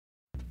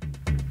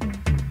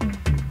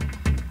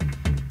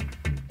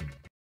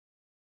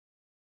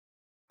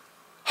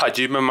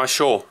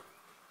Hajimemashou.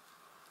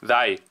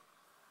 Dai.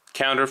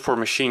 Counter for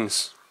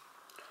machines.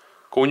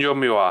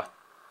 Kunyomi wa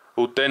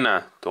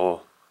utena to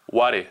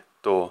ware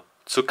to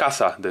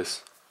tsukasa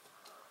desu.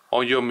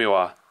 Onyomi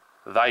wa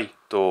dai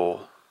to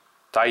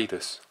tai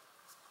desu.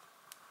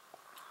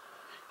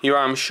 Here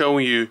I'm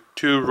showing you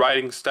two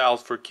writing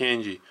styles for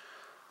kanji.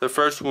 The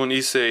first one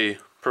is a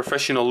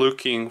professional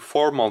looking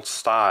formal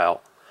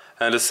style,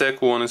 and the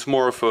second one is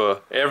more of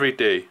a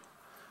everyday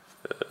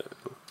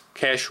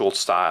casual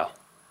style.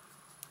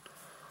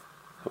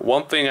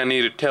 One thing I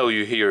need to tell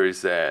you here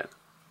is that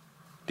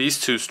these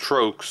two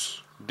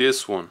strokes,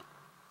 this one,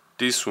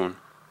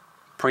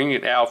 printing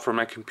it out from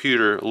my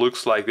computer,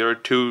 looks like there are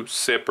two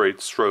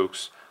separate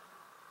strokes.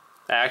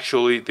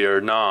 Actually,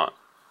 they're not.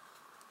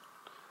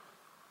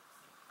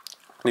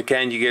 The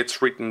kanji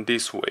gets written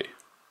this way.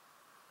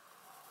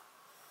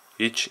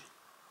 1, 2,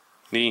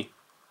 3,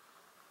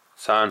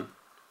 4,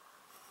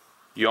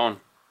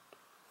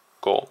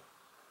 5.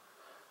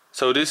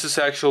 So this is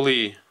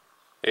actually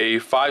a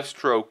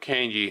 5-stroke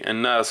kanji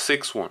and not a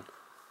 6 one,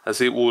 as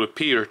it would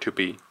appear to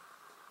be.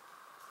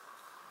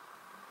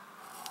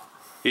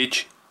 1,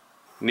 2,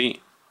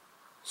 3,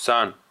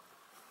 4,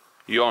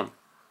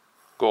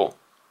 5.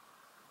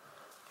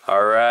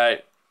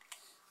 Alright.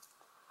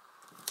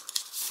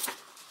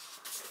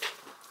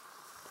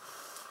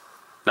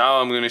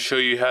 Now I'm going to show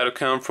you how to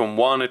count from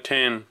 1 to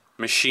 10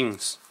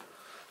 machines,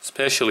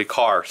 especially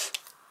cars.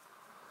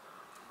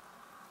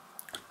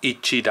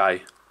 1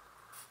台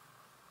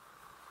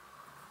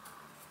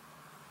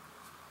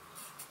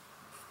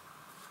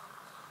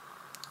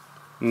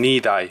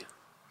 2台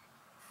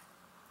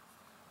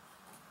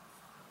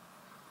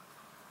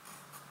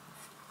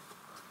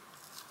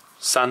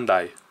 3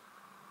台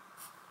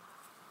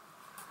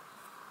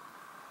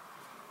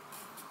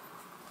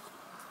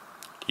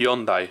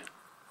 4台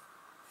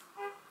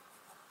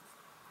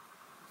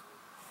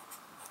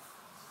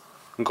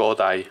 5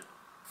台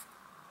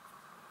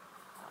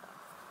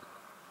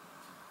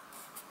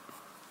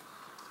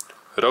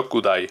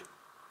 6台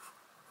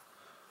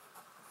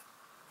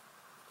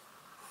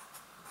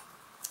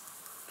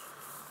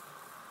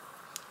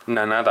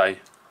 7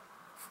台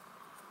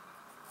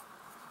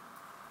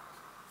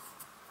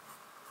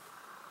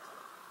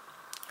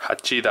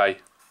 8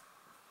台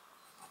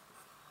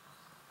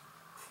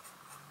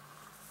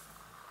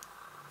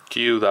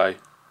 9台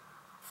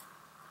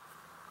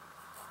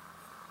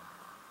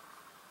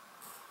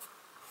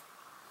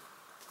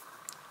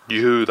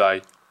 10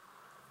台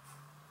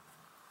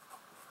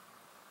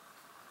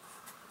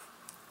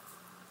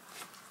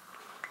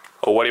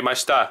終わりま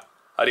した。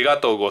ありが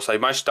とうござい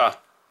ました。